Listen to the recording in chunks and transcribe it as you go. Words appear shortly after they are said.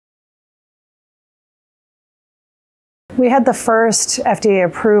We had the first FDA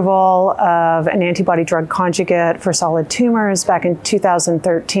approval of an antibody-drug conjugate for solid tumors back in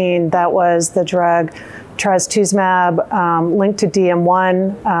 2013. That was the drug Trastuzumab linked to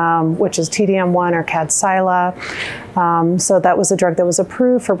DM1, which is TDM1 or Kadcyla. So that was a drug that was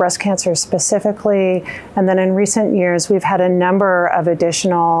approved for breast cancer specifically. And then in recent years, we've had a number of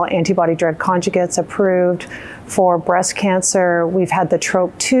additional antibody-drug conjugates approved for breast cancer. We've had the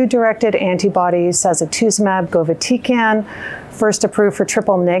TROP2-directed antibodies, Sacituzumab, govetican, first approved for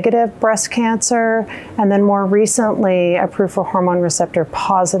triple-negative breast cancer, and then more recently approved for hormone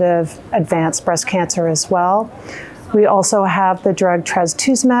receptor-positive advanced breast cancer as well. We also have the drug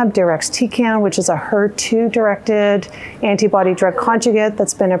Trastuzumab, deruxtecan, which is a HER2-directed antibody-drug conjugate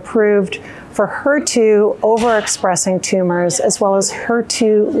that's been approved for HER2 overexpressing tumors as well as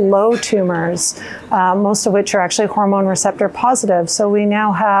HER2 low tumors, most of which are actually hormone receptor positive. So we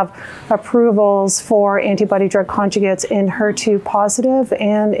now have approvals for antibody-drug conjugates in HER2 positive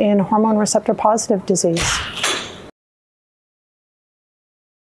and in hormone receptor positive disease.